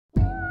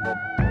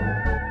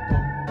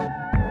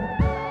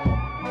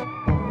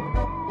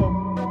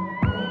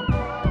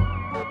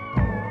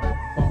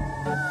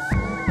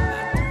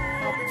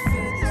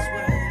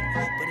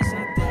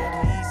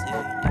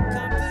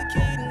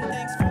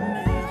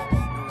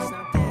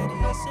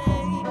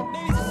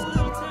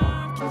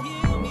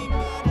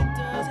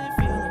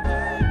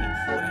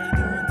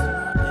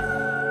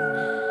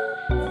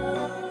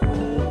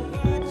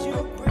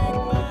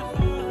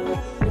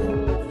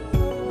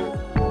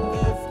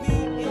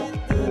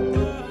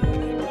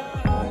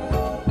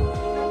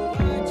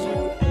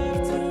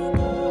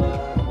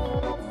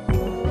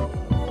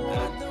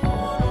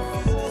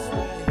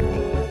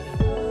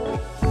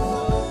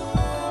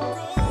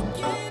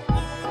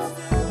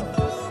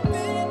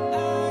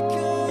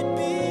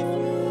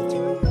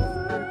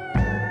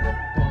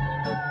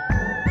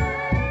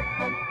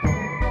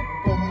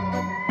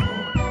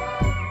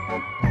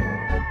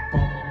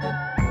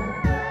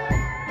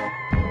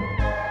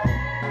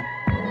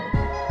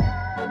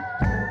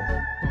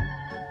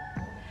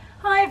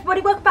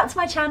Welcome back to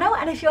my channel,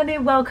 and if you're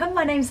new, welcome.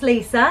 My name's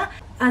Lisa.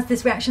 As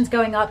this reaction's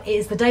going up, it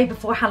is the day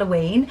before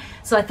Halloween,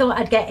 so I thought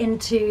I'd get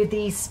into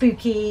the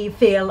spooky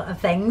feel of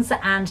things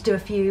and do a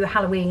few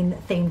Halloween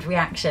themed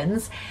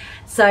reactions.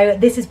 So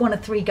this is one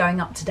of 3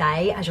 going up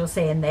today, as you'll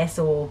see in this,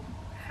 or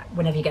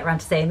whenever you get around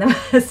to seeing them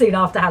soon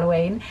after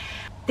Halloween.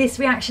 This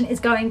reaction is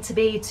going to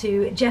be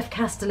to Geoff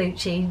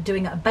Castellucci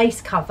doing a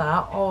bass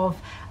cover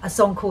of a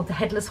song called The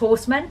Headless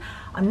Horseman.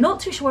 I'm not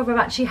too sure whether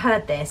I've actually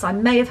heard this. I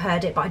may have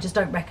heard it, but I just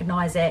don't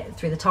recognise it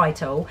through the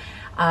title.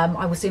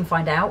 I will soon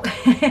find out.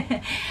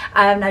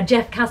 Now,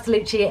 Geoff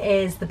Castellucci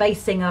is the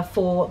bass singer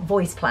for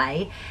Voice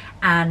Play,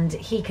 and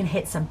he can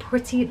hit some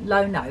pretty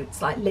low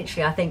notes. Like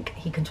literally, I think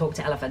he can talk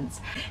to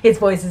elephants. His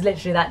voice is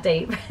literally that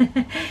deep.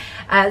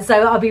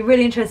 So I'll be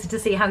really interested to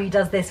see how he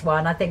does this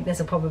one. I think this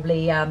will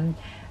probably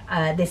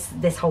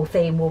this whole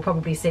theme will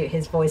probably suit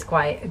his voice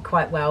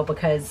quite well,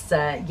 because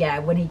yeah,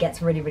 when he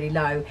gets really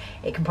low,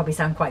 it can probably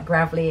sound quite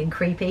gravelly and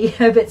creepy,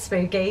 a bit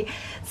spooky.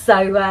 So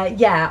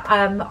yeah,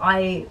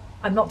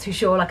 I'm not too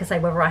sure, like I say,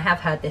 whether I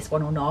have heard this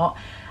one or not.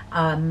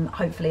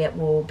 Hopefully it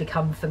will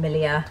become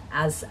familiar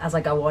as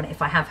I go on,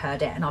 if I have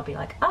heard it, and I'll be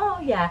like, oh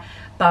yeah.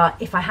 But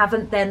if I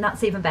haven't, then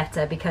that's even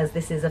better, because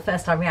this is a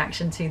first time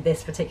reaction to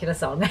this particular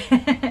song.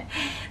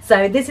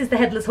 So this is The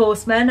Headless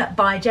Horseman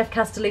by Geoff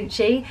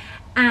Castellucci,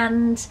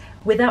 and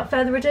without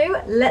further ado,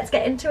 let's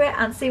get into it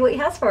and see what he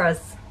has for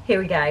us.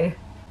 Here we go.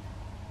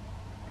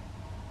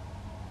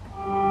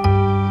 Oh,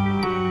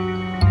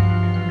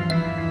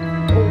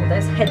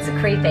 those heads are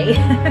creepy.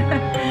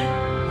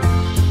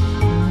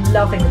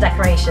 Loving the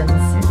decorations.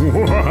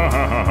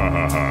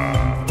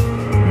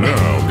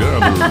 Now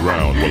gather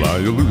around while I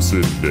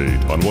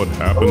elucidate on what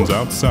happens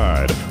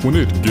outside when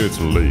it gets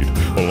late.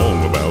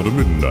 Along about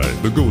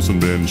midnight, the ghosts and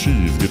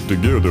banshees get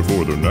together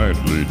for their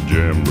nightly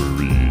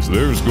jamborees.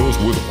 There's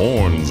ghosts with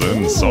horns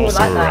and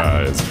saucer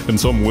eyes, and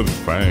some with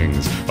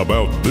fangs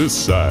about this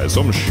size.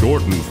 Some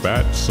short and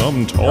fat,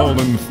 some tall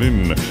and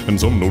thin, and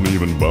some don't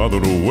even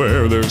bother to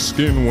wear their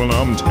skin. Well,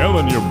 I'm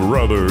telling you,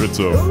 brother, it's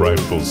a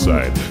frightful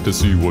sight to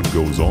see what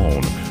goes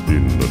on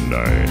in the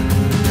night.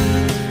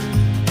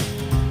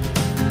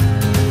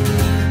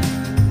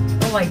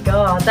 Oh my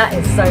god, that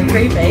is so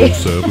creepy.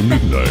 Let's have a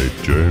midnight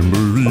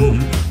jamboree.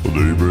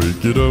 They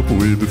break it up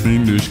with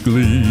fiendish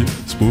glee.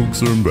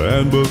 Spooks are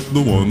bad, but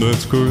the one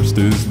that's cursed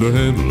is the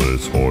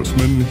Headless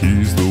Horseman.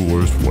 He's the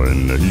worst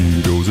when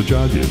he goes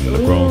a-jogging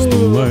across the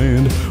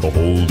land,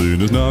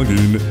 holding his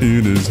noggin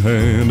in his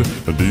hand.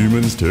 The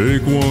demons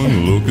take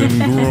one look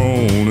and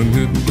groan and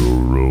hit the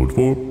road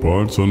for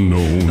parts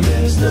unknown.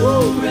 There's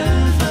no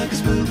wrath like a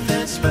spook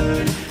that's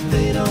spurred.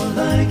 They don't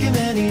like him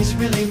and he's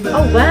really burned.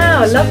 Oh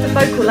wow, I love the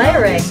vocal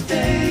layering.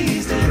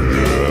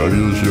 Yeah,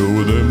 he'll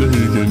show them that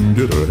he can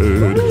get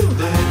ahead.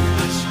 The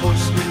Headless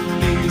Horseman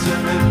needs a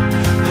hand.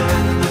 The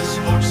Headless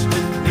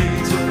Horseman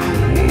needs a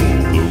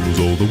hand. Close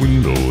all the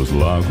windows,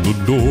 lock the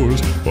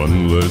doors.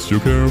 Unless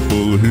you're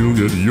careful, he'll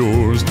get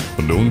yours.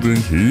 But don't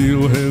think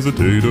he'll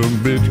hesitate a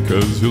bit,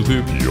 'cause he'll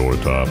tip your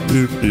top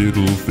if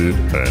it'll fit.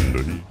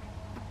 And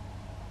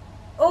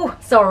Oh,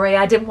 sorry,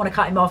 I didn't want to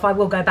cut him off. I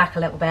will go back a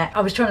little bit.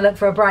 I was trying to look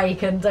for a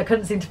break and I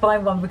couldn't seem to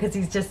find one, because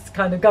he's just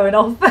kind of going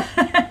off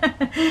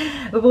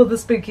with all the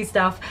spooky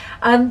stuff.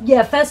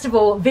 Yeah, first of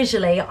all,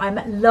 visually,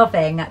 I'm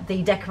loving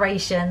the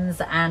decorations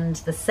and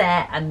the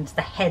set and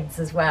the heads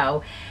as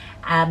well.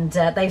 And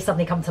they've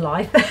suddenly come to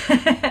life.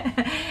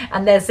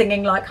 And they're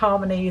singing like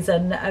harmonies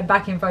and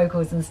backing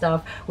vocals and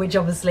stuff, which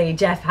obviously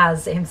Geoff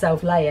has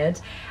himself layered.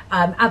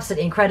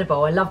 Absolutely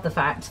incredible. I love the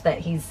fact that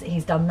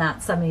he's done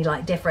that. So many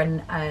like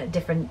different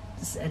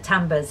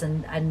timbres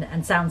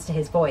and sounds to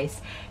his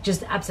voice.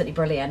 Just absolutely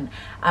brilliant.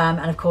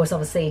 And of course,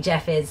 obviously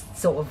Geoff is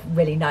sort of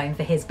really known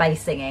for his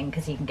bass singing,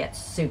 because he can get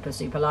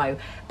super low.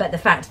 But the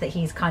fact that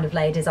he's kind of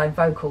layered his own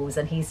vocals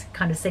and he's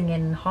kind of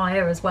singing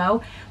higher as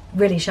well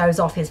really shows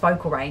off his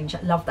vocal range.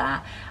 Love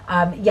that.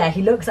 Yeah,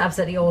 he looks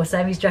absolutely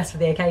awesome. He's dressed for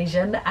the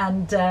occasion,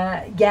 and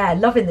yeah,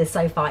 loving this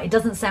so far. It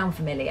doesn't sound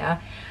familiar.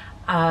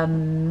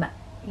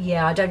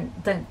 yeah, I don't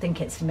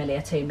think it's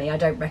familiar to me. I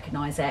don't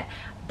recognise it,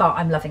 but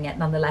I'm loving it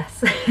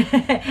nonetheless.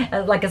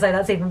 Like I say,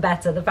 that's even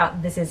better. The fact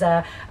that this is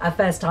a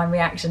first time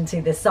reaction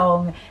to this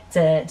song,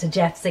 to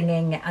Geoff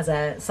singing as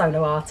a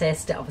solo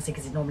artist, obviously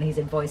because normally he's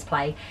in voice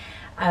play.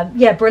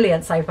 Yeah,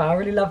 brilliant so far,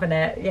 really loving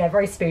it. Yeah,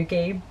 very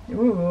spooky.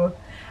 Ooh.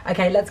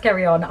 Okay, let's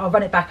carry on. I'll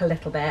run it back a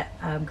little bit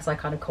because I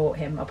kind of caught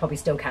him. I'll probably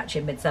still catch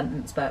him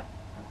mid-sentence, but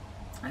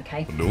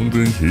okay. Don't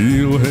think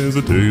he'll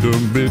hesitate a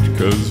bit,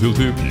 cause he'll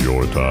tip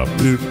your top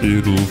if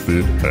it'll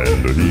fit.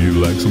 And he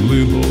likes some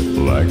little,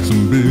 likes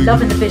some big.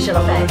 Loving the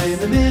visual effects.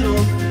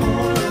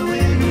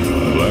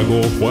 Black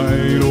or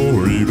white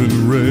or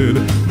even red,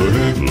 the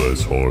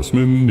Headless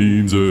Horseman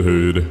needs a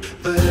head.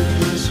 The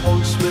Headless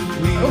Horseman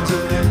needs a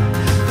head.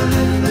 The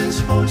Headless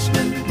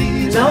Horseman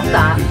needs Love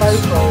that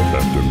vocal.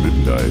 After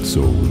midnight, so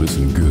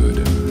listen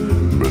good.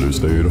 Better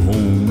stay at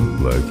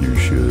home like you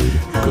should,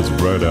 cause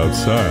right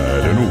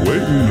outside and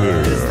waiting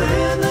there. the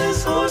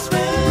Headless Horseman.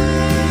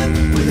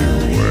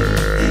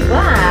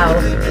 Wow.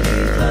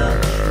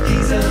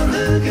 He's out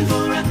looking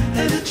for a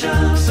headed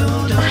child, so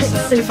don't That's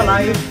stop super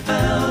low.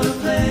 out of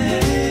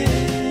play.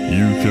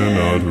 You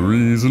cannot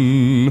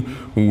reason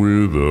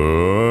with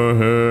a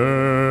head.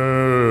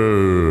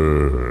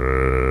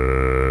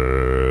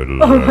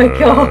 Oh my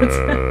God.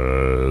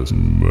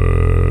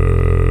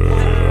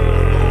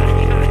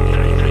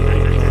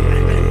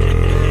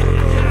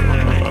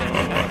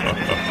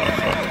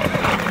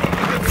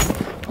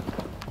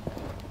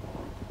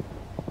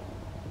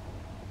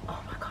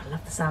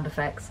 Sound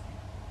effects.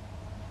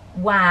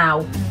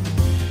 Wow,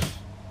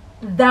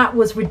 that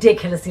was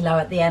ridiculously low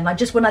at the end. Like,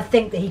 just when I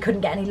think that he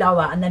couldn't get any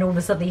lower, and then all of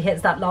a sudden he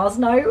hits that last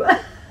note.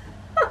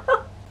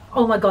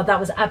 Oh my God, that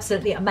was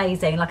absolutely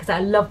amazing. Like I said, I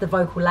love the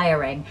vocal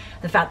layering.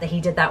 The fact that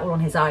he did that all on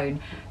his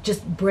own,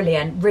 just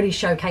brilliant. Really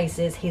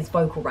showcases his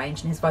vocal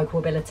range and his vocal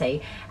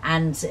ability,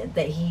 and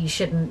that he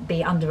shouldn't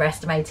be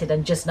underestimated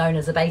and just known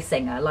as a bass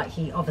singer. Like,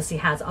 he obviously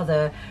has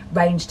other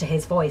range to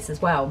his voice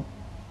as well.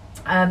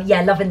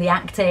 Yeah, loving the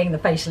acting, the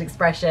facial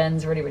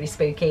expressions, really, really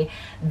spooky.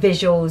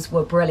 Visuals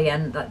were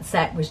brilliant. That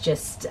set was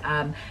just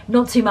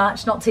not too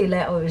much, not too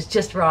little. It was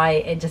just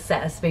right. It just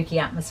set a spooky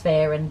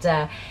atmosphere, and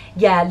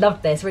yeah,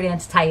 loved this. Really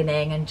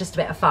entertaining and just a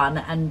bit of fun.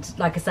 And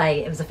like I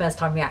say, it was a first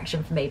time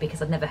reaction for me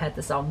because I'd never heard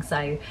the song.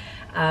 So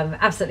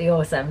absolutely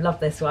awesome.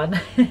 Love this one.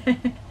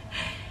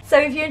 So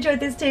if you enjoyed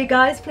this too,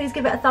 guys, please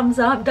give it a thumbs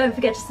up. Don't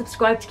forget to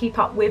subscribe to keep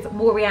up with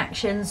more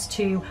reactions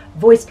to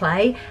voice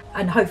play,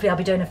 and hopefully I'll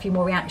be doing a few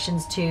more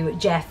reactions to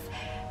Geoff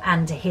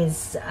and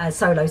his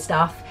solo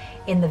stuff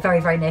in the very,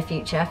 very near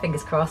future.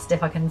 Fingers crossed,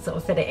 if I can sort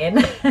of fit it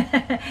in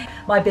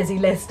my busy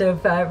list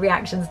of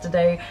reactions to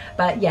do.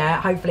 But yeah,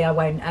 hopefully I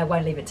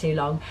won't leave it too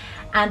long.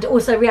 And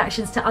also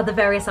reactions to other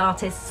various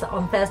artists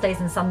on Thursdays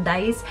and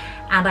Sundays.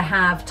 And I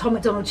have Tom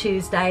McDonald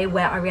Tuesday,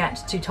 where I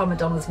react to Tom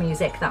McDonald's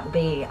music. That will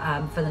be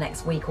for the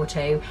next week or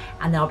two,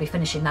 and then I'll be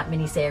finishing that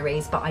mini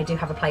series. But I do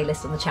have a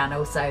playlist on the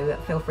channel, so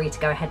feel free to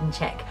go ahead and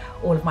check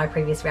all of my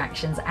previous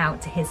reactions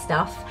out to his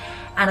stuff.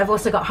 And I've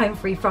also got Home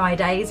Free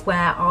Fridays,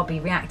 where I'll be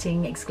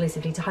reacting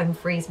exclusively to Home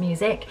Free's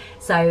music.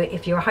 So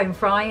if you're a Home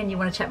Fry and you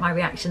want to check my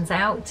reactions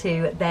out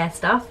to their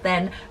stuff,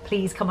 then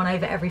please come on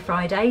over every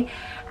Friday.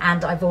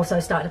 And I've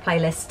also started a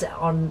playlist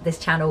on this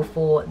channel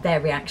for their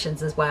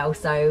reactions as well,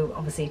 so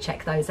obviously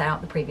check those out,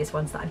 the previous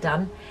ones that I've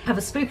done. Have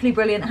a spookily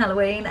brilliant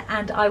Halloween,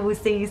 and I will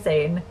see you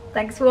soon.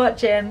 Thanks for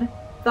watching.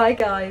 Bye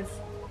guys.